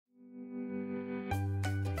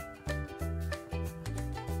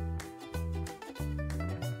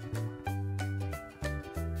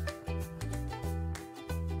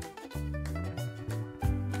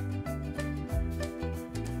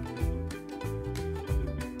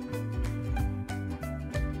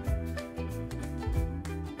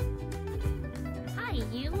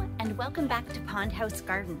welcome back to Pond House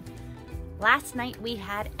Garden. Last night we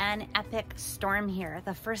had an epic storm here,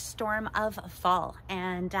 the first storm of fall,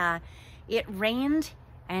 and it rained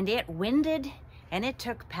and it winded and it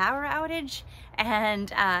took power outage,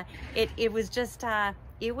 and it was just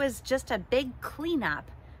a big cleanup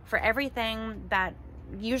for everything that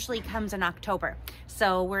usually comes in October.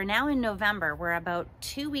 So we're now in November. We're about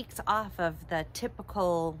 2 weeks off of the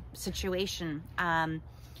typical situation.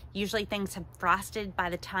 Usually things have frosted by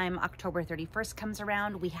the time October 31st comes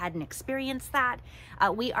around. We hadn't experienced that.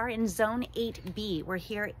 We are in Zone 8B. We're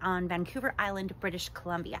here on Vancouver Island, British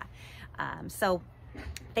Columbia. So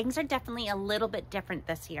things are definitely a little bit different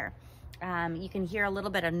this year. You can hear a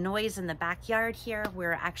little bit of noise in the backyard here.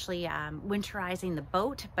 We're actually winterizing the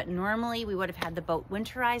boat, but normally we would have had the boat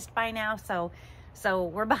winterized by now. So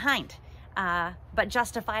we're behind. But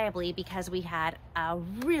justifiably, because we had a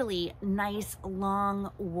really nice,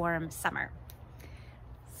 long, warm summer.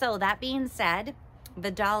 So that being said,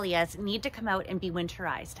 the dahlias need to come out and be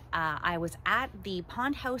winterized. I was at the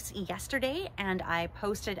pond house yesterday and I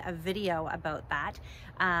posted a video about that.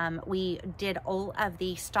 We did all of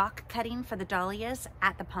the stalk cutting for the dahlias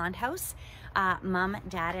at the pond house. Mom,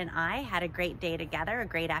 Dad, and I had a great day together, a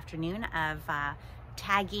great afternoon of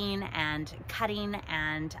tagging and cutting,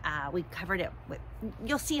 and we covered it with,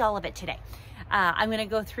 you'll see all of it today. I'm going to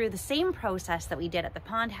go through the same process that we did at the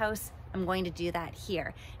pond house. I'm going to do that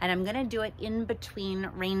here, and I'm going to do it in between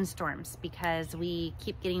rainstorms because we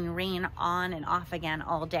keep getting rain on and off again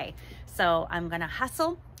all day. So I'm going to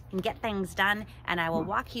hustle and get things done, and I will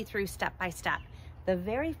walk you through step by step. The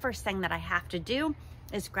very first thing that I have to do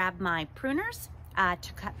is grab my pruners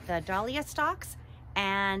to cut the dahlia stalks,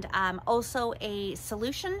 and also a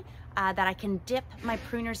solution that I can dip my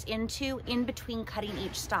pruners into in between cutting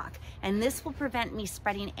each stalk. And this will prevent me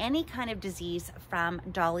spreading any kind of disease from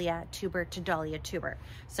dahlia tuber to dahlia tuber.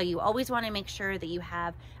 So you always want to make sure that you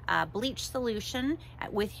have bleach solution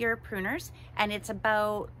with your pruners, and it's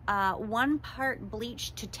about 1 part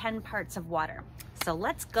bleach to 10 parts of water. So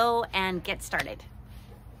let's go and get started.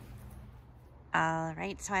 All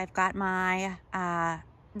right, so I've got my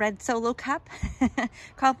red Solo cup,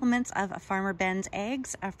 compliments of Farmer Ben's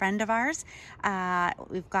eggs, a friend of ours.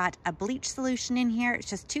 We've got a bleach solution in here. It's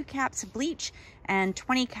just 2 caps of bleach and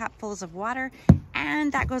 20 capfuls of water,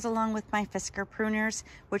 and that goes along with my Fisker pruners,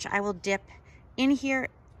 which I will dip in here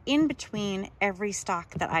in between every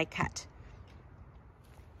stalk that I cut.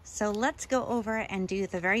 So let's go over and do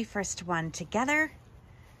the very first one together.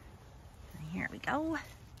 Here we go.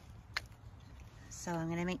 So I'm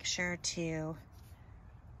going to make sure to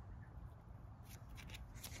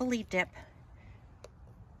fully dip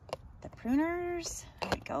the pruners. There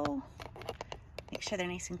we go. Make sure they're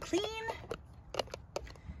nice and clean.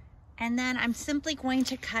 And then I'm simply going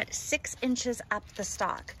to cut 6 inches up the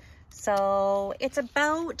stalk. So it's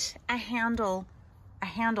about a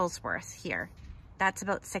handle's worth here. That's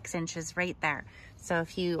about 6 inches right there. So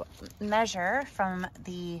if you measure from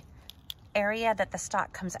the area that the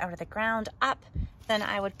stalk comes out of the ground up, then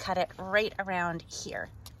I would cut it right around here.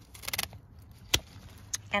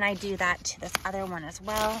 And I do that to this other one as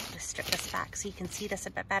well. Just strip this back so you can see this a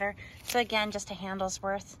bit better. So again, just a handle's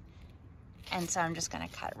worth. And so I'm just going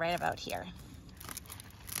to cut right about here.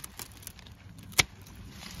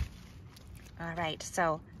 All right,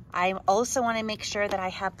 so I also want to make sure that I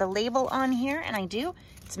have the label on here, and I do.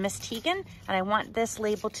 It's Miss Tegan, and I want this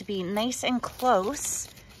label to be nice and close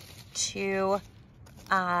to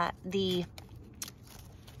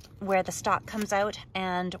where the stalk comes out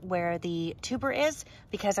and where the tuber is,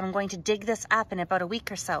 because I'm going to dig this up in about a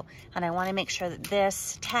week or so, and I want to make sure that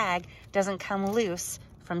this tag doesn't come loose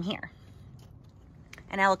from here.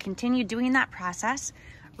 And I will continue doing that process,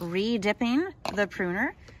 re-dipping the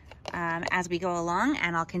pruner as we go along,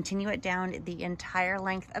 and I'll continue it down the entire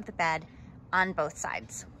length of the bed on both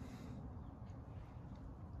sides.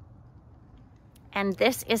 And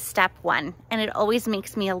this is step 1, and it always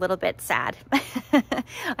makes me a little bit sad.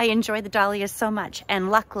 I enjoy the dahlias so much,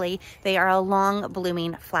 and luckily they are a long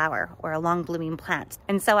blooming flower or a long blooming plant.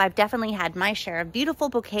 And so I've definitely had my share of beautiful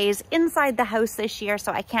bouquets inside the house this year,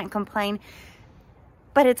 so I can't complain,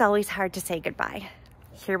 but it's always hard to say goodbye.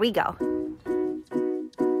 Here we go.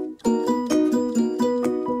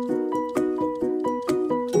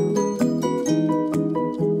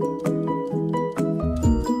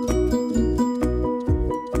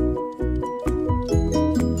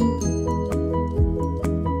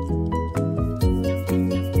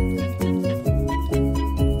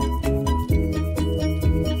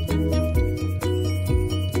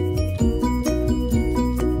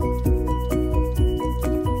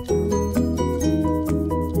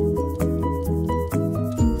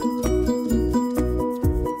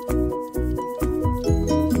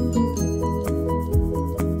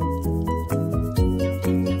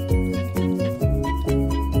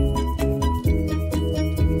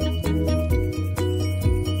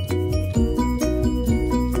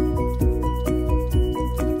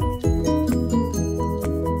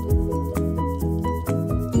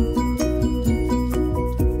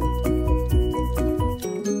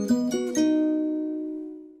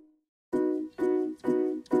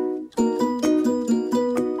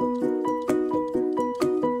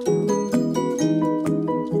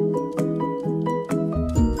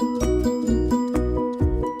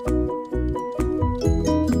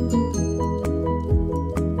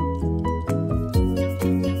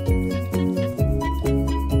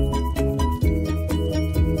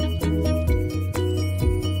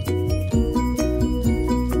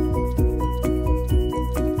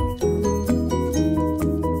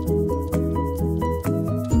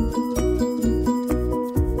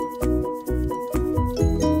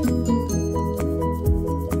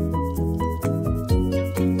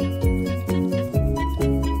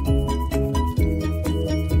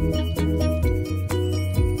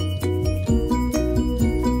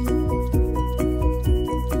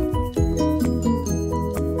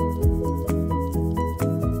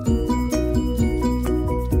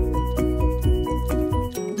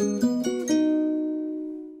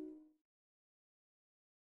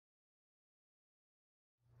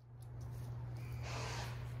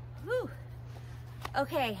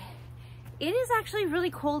 Okay, it is actually really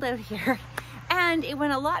cold out here. And it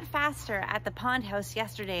went a lot faster at the pond house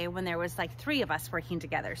yesterday when there was like 3 of us working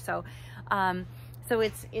together. So,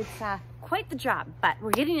 it's quite the job, but we're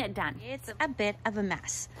getting it done. It's a bit of a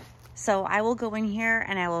mess. So I will go in here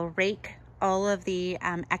and I will rake all of the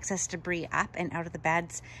excess debris up and out of the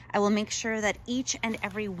beds. I will make sure that each and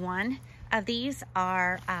every one of these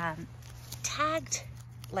are tagged,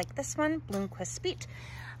 like this one, Bloomquist Speed.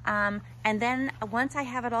 And then once I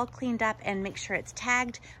have it all cleaned up and make sure it's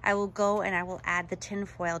tagged, I will go and I will add the tin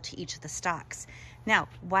foil to each of the stalks. Now,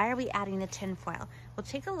 why are we adding the tin foil? Well,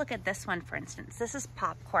 take a look at this one, for instance. This is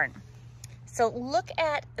popcorn. So look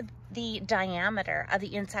at the diameter of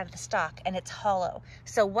the inside of the stalk, and it's hollow.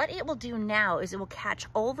 So what it will do now is it will catch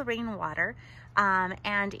all the rainwater,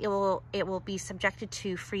 and it will be subjected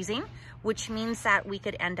to freezing, which means that we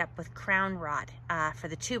could end up with crown rot for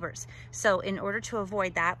the tubers. So in order to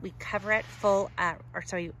avoid that, we cover it full,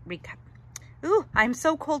 ooh, I'm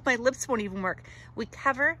so cold, my lips won't even work. We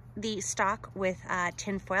cover the stalk with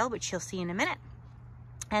tin foil, which you'll see in a minute.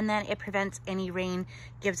 And then it prevents any rain,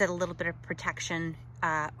 gives it a little bit of protection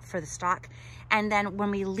for the stalk. And then when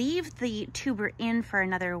we leave the tuber in for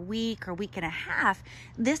another week or week and a half,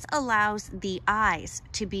 this allows the eyes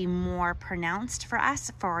to be more pronounced for us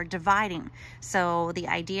for dividing. So the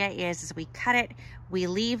idea is we cut it, we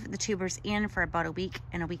leave the tubers in for about a week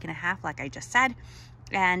and a half, like I just said,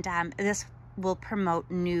 and this will promote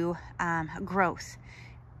new growth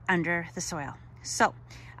under the soil. So,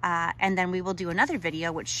 and then we will do another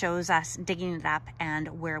video which shows us digging it up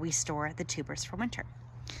and where we store the tubers for winter.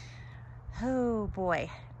 Oh boy,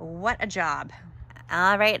 what a job.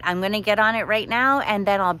 All right, I'm gonna get on it right now and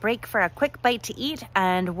then I'll break for a quick bite to eat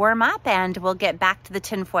and warm up and we'll get back to the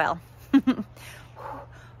tin foil. Can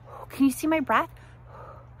you see my breath?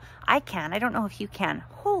 I can, I don't know if you can.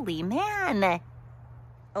 Holy man.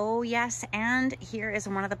 Oh yes, and here is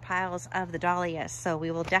one of the piles of the dahlias. So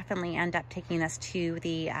we will definitely end up taking this to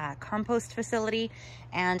the compost facility.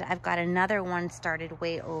 And I've got another one started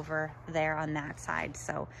way over there on that side.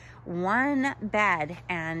 So 1 bed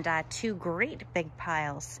and 2 great big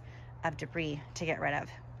piles of debris to get rid of.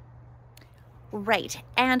 Right,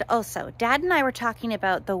 and also Dad and I were talking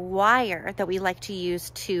about the wire that we like to use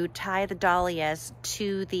to tie the dahlias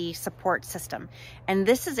to the support system. And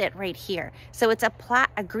this is it right here. So it's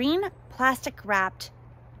a green plastic wrapped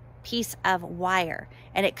piece of wire,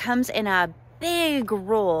 and it comes in a big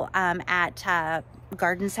roll at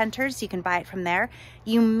garden centers. You can buy it from there.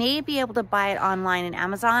 You may be able to buy it online in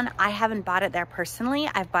Amazon. I haven't bought it there personally.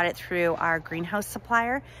 I've bought it through our greenhouse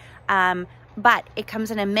supplier. But it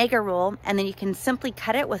comes in a mega roll, and then you can simply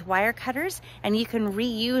cut it with wire cutters and you can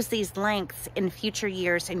reuse these lengths in future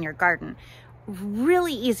years in your garden.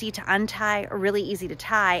 Really easy to untie, really easy to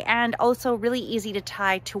tie, and also really easy to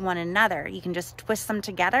tie to one another. You can just twist them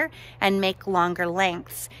together and make longer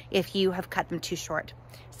lengths if you have cut them too short.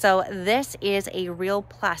 So this is a real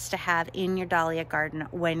plus to have in your dahlia garden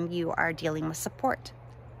when you are dealing with support.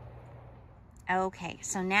 Okay,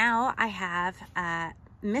 so now I have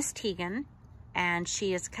Miss Tegan, and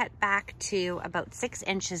she is cut back to about 6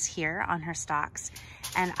 inches here on her stalks.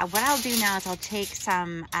 And what I'll do now is I'll take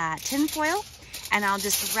some tin foil and I'll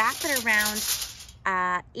just wrap it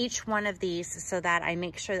around each one of these so that I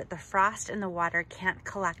make sure that the frost and the water can't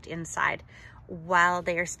collect inside while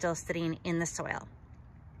they are still sitting in the soil.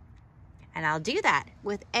 And I'll do that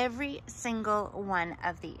with every single one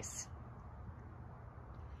of these.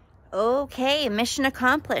 Okay, mission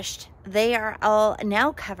accomplished. They are all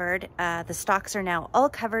now covered. The stalks are now all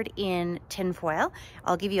covered in tin foil.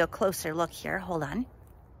 I'll give you a closer look here. Hold on.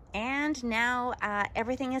 And now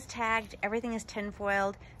everything is tagged, everything is tin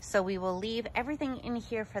foiled. So we will leave everything in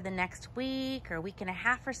here for the next week or week and a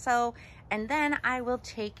half or so. And then I will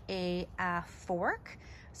take a fork.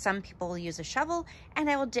 Some people will use a shovel, and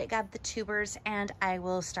I will dig up the tubers, and I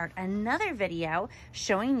will start another video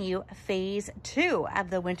showing you phase 2 of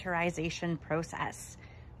the winterization process.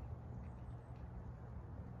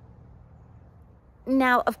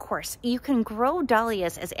 Now, of course, you can grow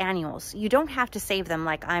dahlias as annuals. You don't have to save them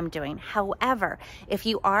like I'm doing. However, if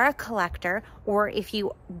you are a collector or if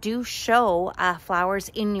you do show flowers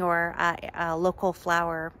in your local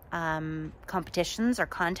flower competitions or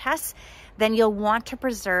contests, then you'll want to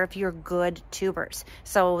preserve your good tubers.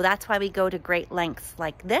 So that's why we go to great lengths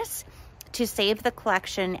like this to save the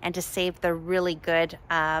collection and to save the really good,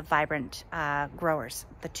 vibrant growers,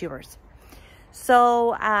 the tubers.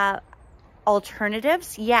 So,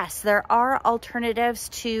 alternatives, yes, there are alternatives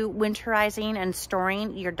to winterizing and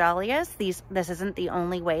storing your dahlias. This isn't the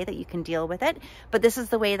only way that you can deal with it, but this is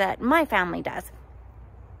the way that my family does.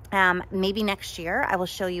 Maybe next year I will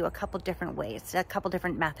show you a couple different ways, a couple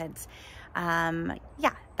different methods.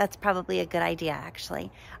 Yeah, that's probably a good idea,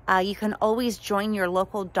 actually. You can always join your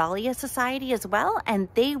local Dahlia Society as well, and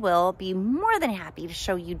they will be more than happy to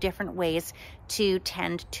show you different ways to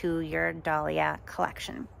tend to your Dahlia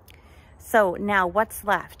collection. So now what's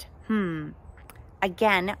left?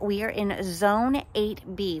 Again, we are in Zone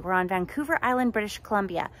 8B. We're on Vancouver Island, British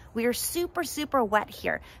Columbia. We are super, super wet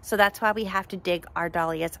here, so that's why we have to dig our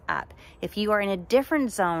dahlias up. If you are in a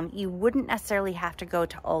different zone, you wouldn't necessarily have to go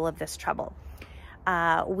to all of this trouble.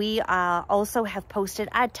 We also have posted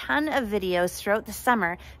a ton of videos throughout the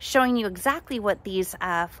summer showing you exactly what these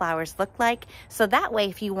flowers look like. So that way,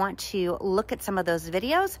 if you want to look at some of those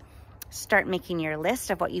videos, start making your list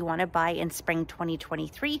of what you want to buy in spring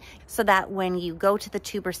 2023 so that when you go to the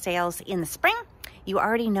tuber sales in the spring, you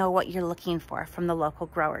already know what you're looking for from the local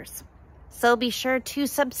growers. So be sure to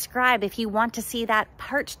subscribe if you want to see that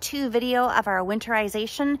part 2 video of our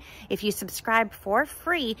winterization. If you subscribe for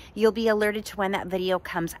free, you'll be alerted to when that video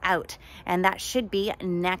comes out. And that should be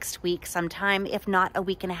next week sometime, if not a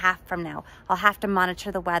week and a half from now. I'll have to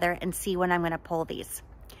monitor the weather and see when I'm going to pull these.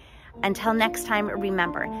 Until next time,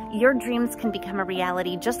 remember, your dreams can become a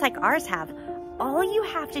reality just like ours have. All you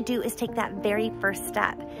have to do is take that very first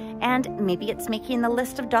step. And maybe it's making the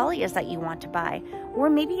list of dahlias that you want to buy, or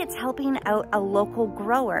maybe it's helping out a local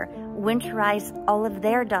grower winterize all of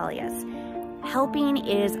their dahlias. Helping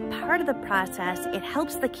is part of the process. It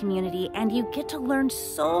helps the community, and you get to learn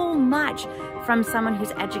so much from someone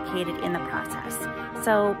who's educated in the process.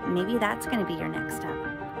 So maybe that's going to be your next step.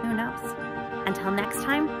 Who knows? Until next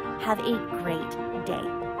time, have a great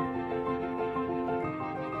day.